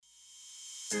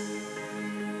God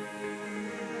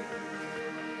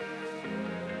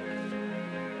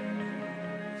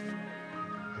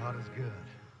is good.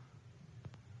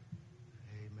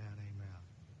 Amen, amen.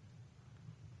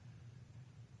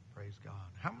 Praise God.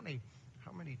 How many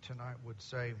tonight would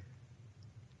say,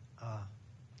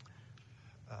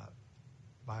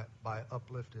 by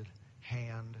uplifted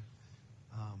hand,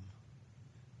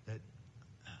 that,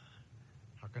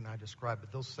 how can I describe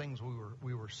it? Those things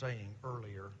we were saying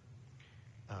earlier,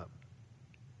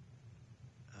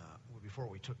 before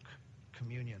we took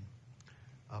communion,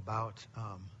 about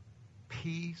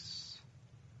peace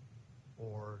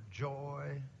or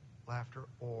joy, laughter,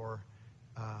 or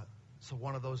so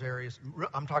one of those areas.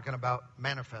 I'm talking about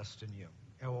manifest in you,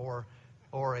 or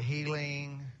a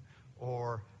healing,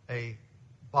 or a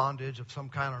bondage of some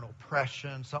kind of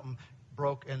oppression, something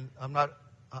broke. And I'm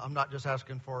not just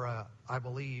asking for I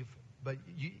believe, but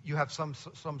you have some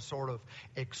sort of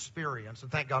experience.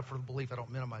 And thank God for the belief. I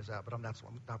don't minimize that, but that's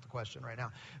not the question right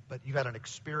now. But you've had an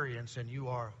experience, and you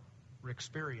are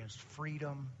experienced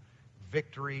freedom,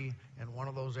 victory in one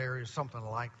of those areas, something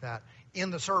like that,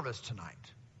 in the service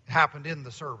tonight. It happened in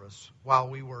the service while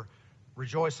we were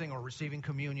rejoicing or receiving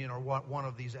communion, or one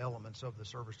of these elements of the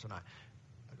service tonight.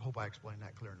 I hope I explained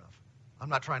that clear enough. I'm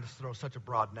not trying to throw such a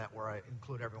broad net where I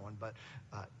include everyone, but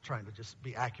trying to just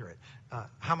be accurate.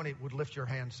 How many would lift your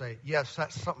hand and say, yes,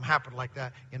 something happened like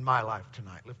that in my life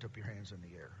tonight? Lift up your hands in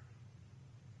the air.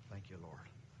 Thank you, Lord.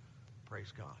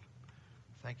 Praise God.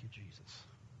 Thank you, Jesus.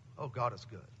 Oh, God is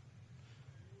good.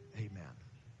 Amen.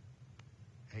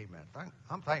 Amen.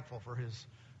 I'm thankful for His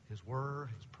Word,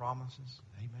 His promises.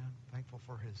 Amen. Thankful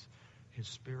for His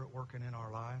Spirit working in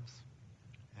our lives.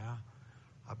 Yeah.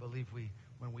 I believe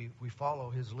when we follow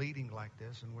His leading like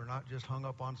this, and we're not just hung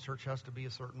up on church has to be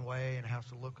a certain way and has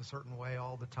to look a certain way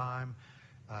all the time.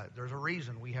 There's a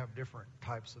reason we have different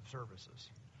types of services.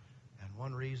 And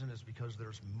one reason is because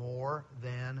there's more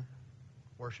than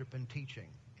worship and teaching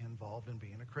involved in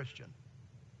being a Christian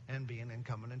and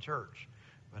coming in church.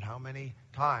 But how many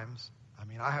times,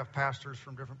 I have pastors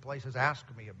from different places ask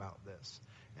me about this.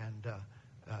 And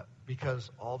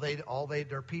because all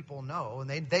their people know,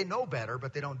 and they know better,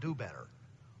 but they don't do better.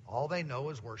 All they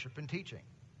know is worship and teaching.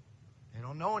 They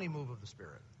don't know any move of the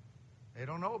Spirit. They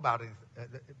don't know about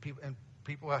anything.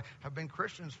 People have been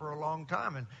Christians for a long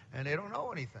time, and they don't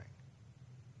know anything.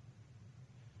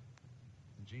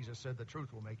 And Jesus said the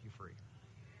truth will make you free.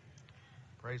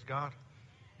 Praise God.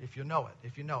 If you know it,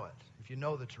 if you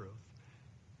know the truth,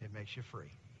 it makes you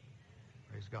free.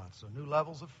 Praise God. So new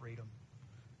levels of freedom,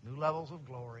 new levels of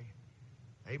glory.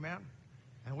 Amen.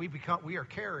 And we are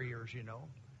carriers,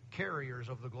 carriers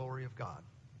of the glory of God.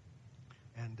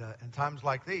 And in times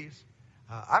like these,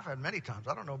 I've had many times.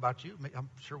 I don't know about you. I'm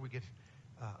sure we get.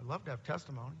 I'd love to have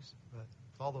testimonies, but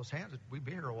with all those hands, we'd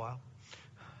be here a while.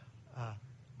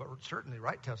 But certainly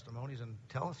write testimonies and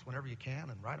tell us whenever you can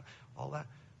and write all that.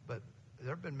 But there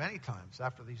have been many times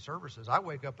after these services, I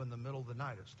wake up in the middle of the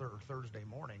night. It's Thursday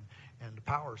morning, and the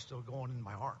power is still going in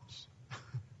my arms.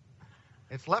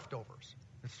 It's leftovers.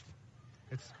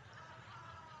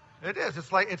 It is.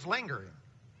 It's like it's lingering.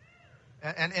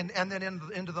 And then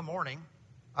into the morning,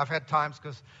 I've had times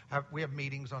because we have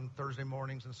meetings on Thursday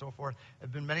mornings and so forth. There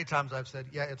have been many times I've said,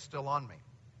 yeah, it's still on me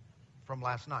from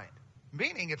last night.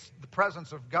 Meaning it's the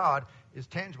presence of God is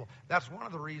tangible. That's one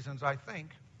of the reasons I think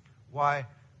why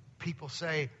people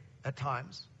say at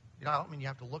times, I don't mean you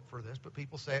have to look for this, but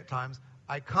people say at times,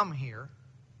 I come here,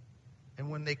 and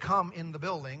when they come in the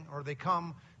building or they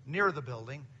come near the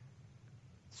building,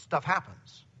 stuff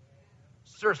happens.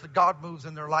 Seriously, God moves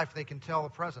in their life. They can tell the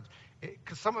presence.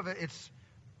 Because some of it,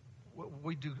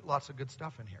 we do lots of good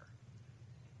stuff in here.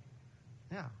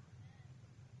 Yeah.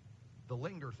 The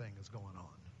linger thing is going on.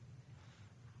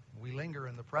 We linger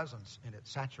in the presence, and it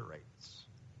saturates.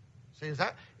 See,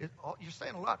 you're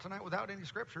saying a lot tonight without any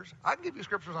scriptures. I can give you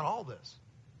scriptures on all this.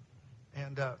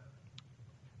 And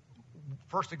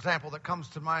first example that comes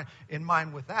to in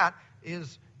mind with that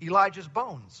is Elijah's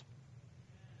bones.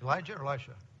 Elijah or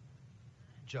Elisha?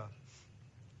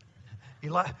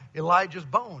 Elijah's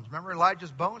bones. Remember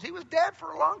Elijah's bones? He was dead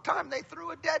for a long time. They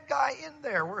threw a dead guy in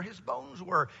there where his bones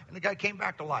were, and the guy came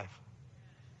back to life.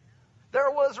 There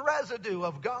was residue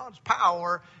of God's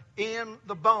power in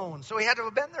the bones. So he had to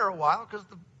have been there a while because,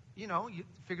 you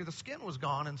figure the skin was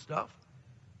gone and stuff.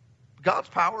 God's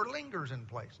power lingers in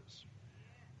places.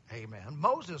 Amen.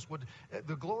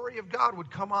 The glory of God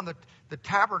would come on the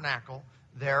tabernacle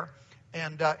there,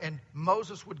 and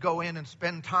Moses would go in and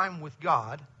spend time with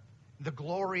God. The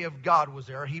glory of God was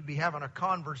there. He'd be having a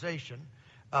conversation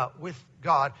with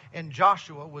God, and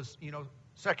Joshua was,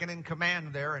 second in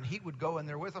command there, and he would go in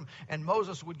there with them. And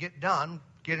Moses would get done,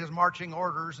 get his marching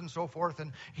orders and so forth,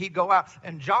 and he'd go out,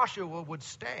 and Joshua would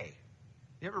stay.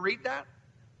 You ever read that?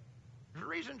 There's a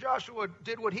reason Joshua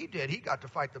did what he did. He got to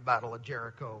fight the battle of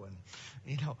Jericho,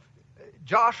 and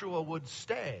Joshua would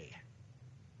stay.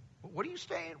 What are you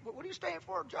staying? What are you staying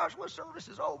for? Joshua's service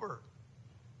is over.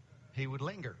 He would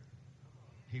linger.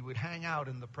 He would hang out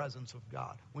in the presence of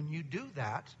God. When you do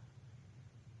that,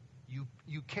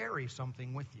 you carry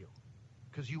something with you,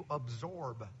 because you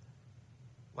absorb,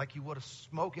 like you would a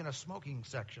smoke in a smoking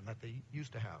section that they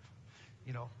used to have.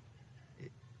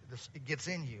 It gets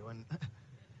in you,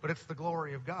 but it's the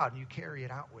glory of God, and you carry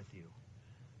it out with you.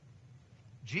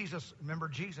 Jesus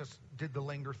did the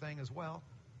linger thing as well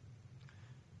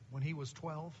when he was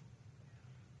 12.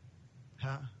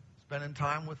 Spending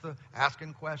time with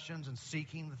asking questions and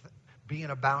seeking, being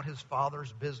about his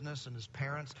Father's business. And his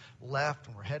parents left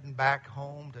and were heading back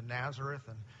home to Nazareth,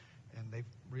 and they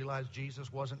realized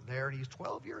Jesus wasn't there. And he's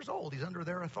 12 years old. He's under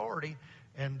their authority.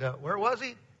 And where was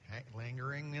he?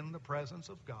 Lingering in the presence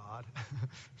of God,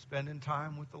 spending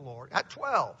time with the Lord at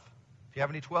 12. If you have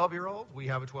any 12-year-olds, we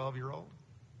have a 12-year-old.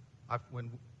 When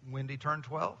Wendy turned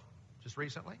 12, just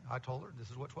recently, I told her this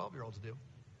is what 12-year-olds do.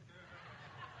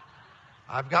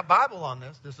 I've got Bible on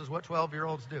this. This is what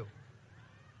 12-year-olds do.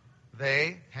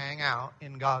 They hang out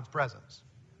in God's presence.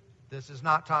 This is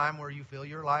not time where you fill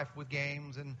your life with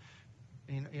games and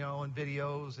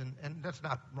videos, and that's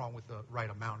not wrong with the right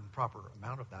amount and proper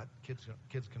amount of that.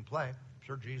 Kids can play. I'm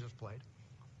sure Jesus played.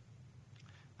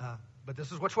 But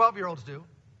this is what 12-year-olds do.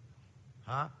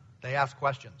 They ask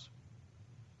questions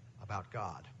about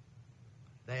God.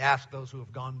 They ask those who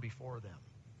have gone before them,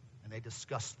 and they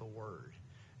discuss the Word.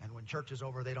 And when church is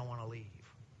over, they don't want to leave.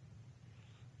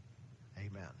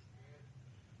 Amen.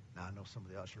 Now, I know some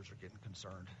of the ushers are getting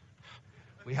concerned.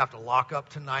 We have to lock up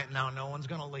tonight. Now no one's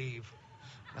going to leave.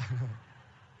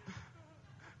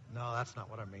 No, that's not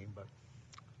what I mean, but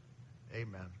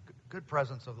amen. Good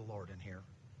presence of the Lord in here.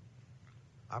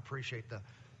 I appreciate the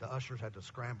ushers had to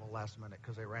scramble last minute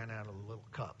because they ran out of the little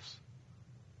cups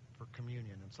for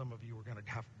communion, and some of you were going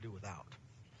to have to do without.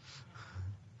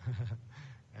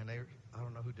 And I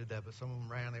don't know who did that, but some of them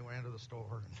ran to the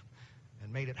store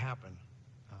and made it happen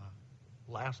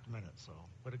last minute. So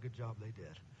what a good job they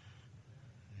did.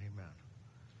 Amen.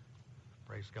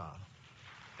 Praise God.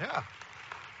 Yeah,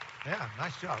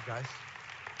 nice job, guys.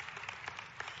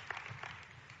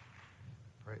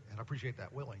 And I appreciate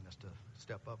that willingness to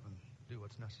step up and do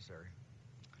what's necessary.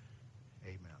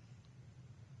 Amen.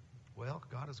 Well,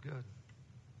 God is good.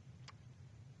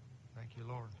 Thank you,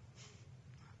 Lord.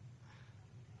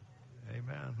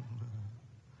 Amen.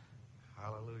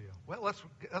 Hallelujah. Well,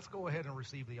 let's go ahead and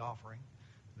receive the offering.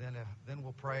 Then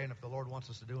we'll pray, and if the Lord wants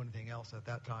us to do anything else at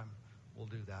that time, we'll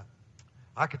do that.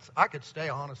 I could stay,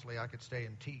 honestly, I could stay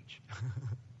and teach.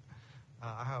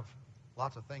 I have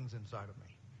lots of things inside of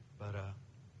me. But,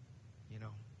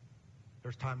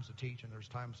 there's times to teach and there's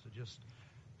times to just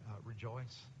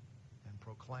rejoice and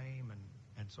proclaim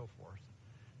and so forth.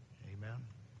 Amen.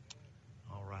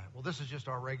 All right. Well, this is just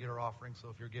our regular offering, so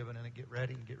if you're giving in it, get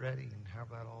ready and have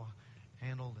that all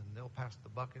handled, and they'll pass the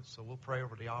buckets. So we'll pray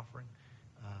over the offering,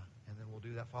 and then we'll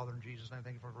do that. Father, in Jesus' name,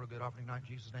 thank you for a real good offering night.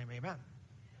 In Jesus' name, amen.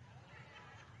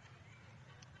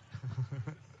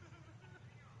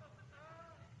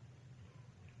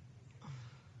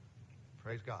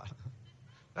 Praise God.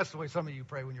 That's the way some of you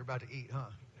pray when you're about to eat, huh?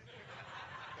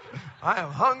 I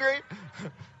am hungry.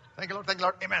 Thank you, Lord. Thank you,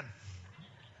 Lord. Amen.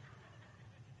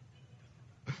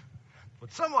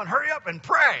 Would someone hurry up and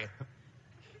pray?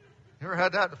 You ever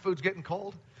had that? The food's getting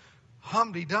cold?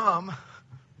 Hum-de-dum.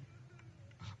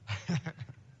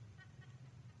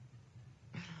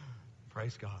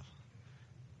 Praise God.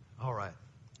 All right.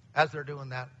 As they're doing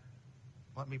that,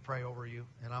 let me pray over you.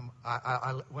 And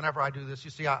whenever I do this,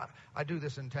 you see, I do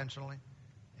this intentionally,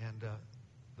 and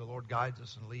the Lord guides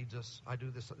us and leads us. I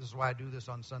do this. This is why I do this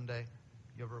on Sunday.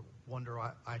 You ever wonder?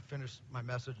 I finish my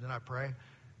message and then I pray.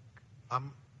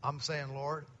 I'm saying,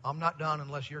 Lord, I'm not done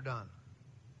unless you're done.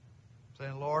 I'm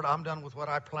saying, Lord, I'm done with what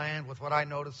I planned, with what I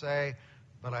know to say,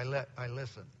 but I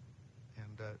listen.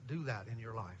 And do that in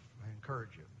your life. I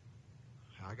encourage you.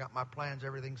 I got my plans,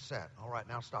 everything's set. All right,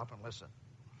 now stop and listen.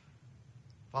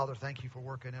 Father, thank you for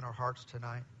working in our hearts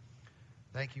tonight.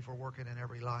 Thank you for working in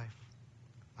every life.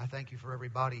 I thank you for every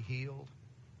body healed,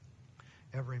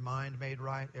 every mind made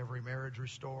right, every marriage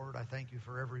restored. I thank you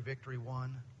for every victory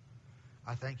won.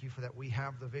 I thank you for that we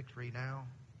have the victory now.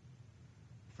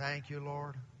 Thank you,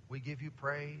 Lord. We give you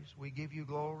praise. We give you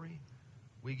glory.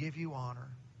 We give you honor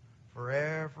for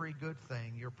every good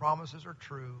thing. Your promises are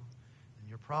true, and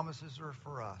your promises are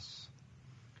for us.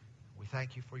 We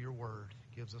thank you for your word.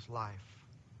 It gives us life.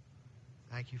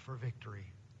 Thank you for victory.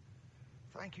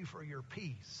 Thank you for your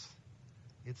peace.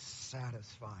 It's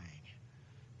satisfying.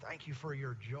 Thank you for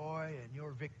your joy and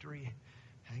your victory.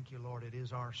 Thank you, Lord. It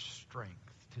is our strength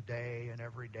today and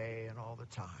every day and all the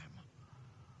time.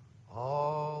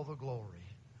 All the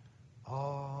glory,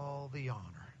 all the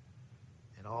honor,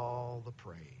 and all the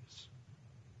praise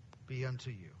be unto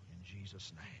you in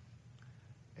Jesus'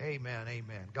 name. Amen,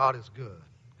 amen. God is good.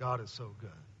 God is so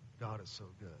good. God is so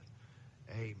good.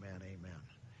 Amen, amen.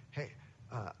 Hey,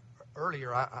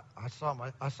 earlier I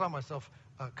saw myself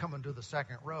coming to the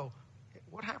second row.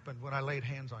 What happened when I laid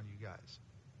hands on you guys?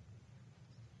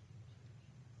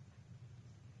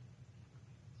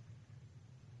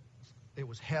 It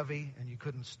was heavy and you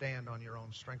couldn't stand on your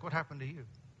own strength. What happened to you?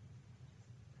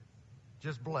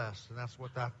 Just blessed, and that's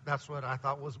what I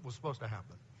thought was supposed to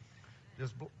happen.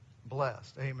 Just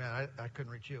blessed. Amen. I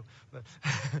couldn't reach you, but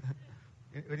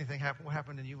anything happened? What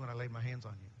happened to you when I laid my hands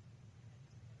on you?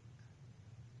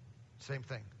 Same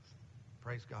thing.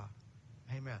 Praise God.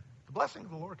 Amen. The blessing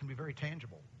of the Lord can be very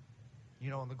tangible. You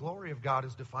know, and the glory of God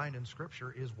is defined in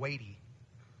Scripture is weighty.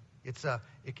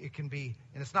 It can be,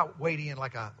 and it's not weighty in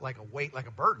like a weight, like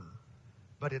a burden,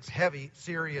 but it's heavy,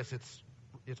 serious. It's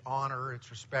honor,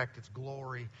 it's respect, it's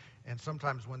glory. And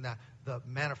sometimes when the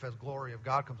manifest glory of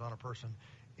God comes on a person,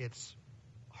 it's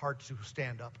hard to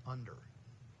stand up under.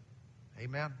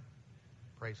 Amen.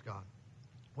 Praise God.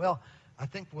 Well, I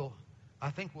think we'll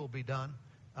be done.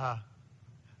 I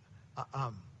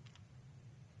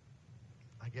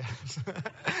guess.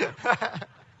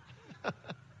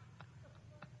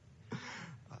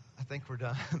 I think we're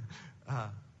done.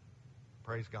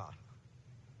 Praise God.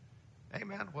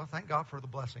 Amen. Well, thank God for the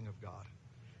blessing of God.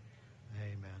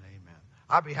 Amen. Amen.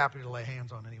 I'd be happy to lay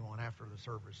hands on anyone after the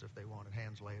service if they wanted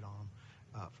hands laid on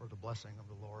them for the blessing of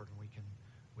the Lord, and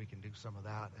we can do some of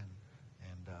that.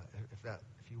 And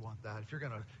if you want that, if you're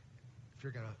gonna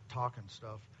talk and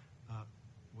stuff,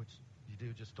 which you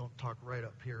do, just don't talk right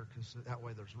up here, because that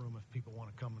way there's room if people want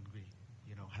to come and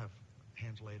have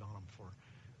hands laid on them for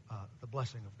the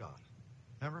blessing of God.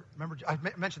 Remember, I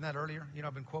mentioned that earlier.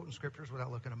 I've been quoting scriptures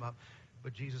without looking them up.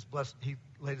 But Jesus blessed, he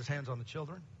laid his hands on the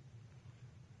children.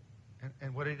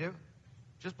 And what did he do?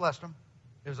 Just blessed them.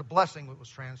 It was a blessing that was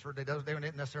transferred. They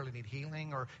didn't necessarily need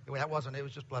healing, or that wasn't. It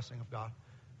was just blessing of God.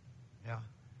 Yeah.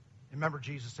 Remember,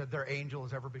 Jesus said, "Their angel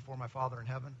is ever before my Father in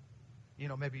heaven."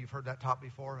 Maybe you've heard that taught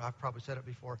before. I've probably said it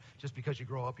before. Just because you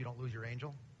grow up, you don't lose your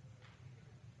angel.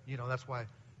 That's why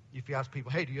if you ask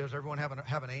people, "Hey, does everyone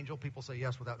have an angel?" People say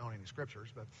yes without knowing any scriptures.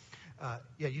 But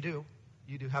yeah, you do.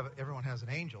 You do have. Everyone has an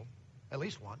angel, at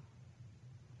least one,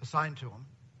 assigned to them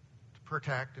to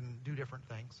protect and do different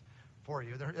things for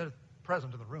you. They're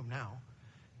present in the room now,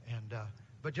 and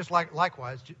but just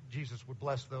likewise, Jesus would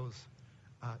bless those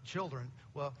children.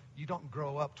 Well, you don't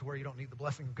grow up to where you don't need the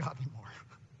blessing of God anymore.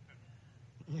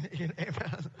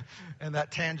 Amen. And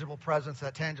that tangible presence,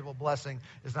 that tangible blessing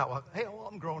is not what, hey, well,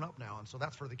 I'm grown up now, and so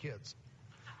that's for the kids.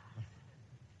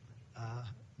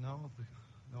 No,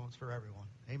 it's for everyone.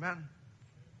 Amen.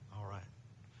 All right.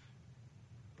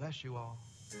 Bless you all.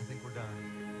 I think we're done.